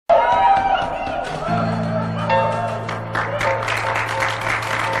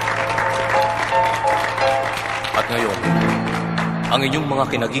ang inyong mga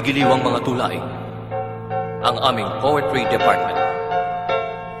kinagigiliwang mga tulay, ang aming Poetry Department.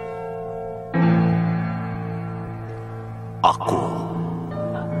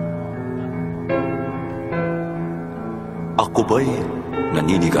 Ako ba'y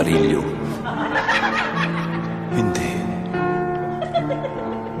naninigarilyo? Hindi.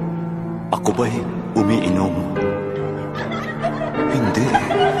 Ako ba'y umiinom? Hindi.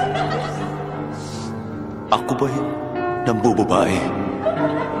 Ako ba'y nambububae?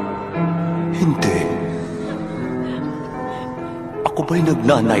 Hindi. Ako ba'y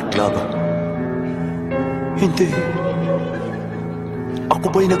nagna-nightclub? Hindi. Ako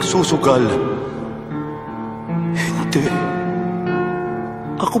ba'y nagsusugal? Hindi.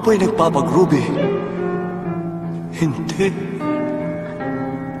 Ako ba'y nagpapagrubi? Hindi.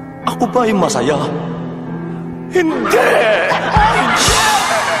 Ako ba'y masaya? Hindi!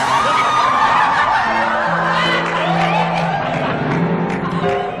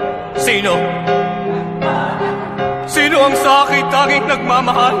 Sino? Sino ang sa akin tanging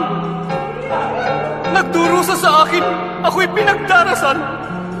nagmamahal? Nagdurusa sa akin, ako'y pinagdarasan.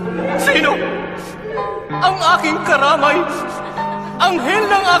 Sino? Ang aking karamay, anghel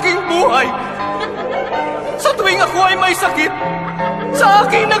ng aking buhay. Sa tuwing ako ay may sakit, sa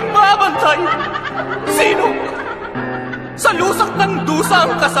aking nagbabantay. Sino? Sa lusak ng dusa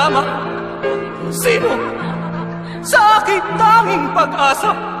ang kasama. Sino? Sa aking tanging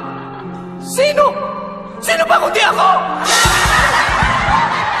pag-asa. Sino? Sino ba kundi ako?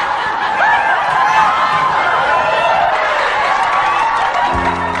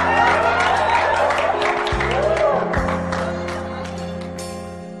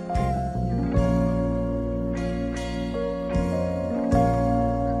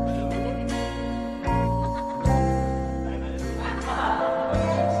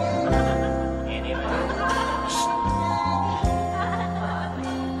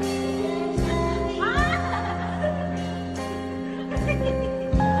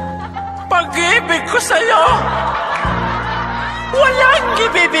 Pag-ibig ko sa'yo, walang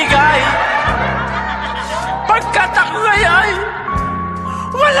ibibigay. Pagkat ako ngayon,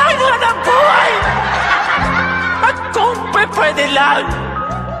 walang hanap buhay. At kung pwede lang,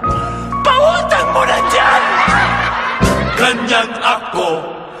 pautang mo na dyan. Ganyan ako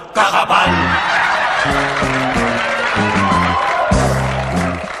kakapal.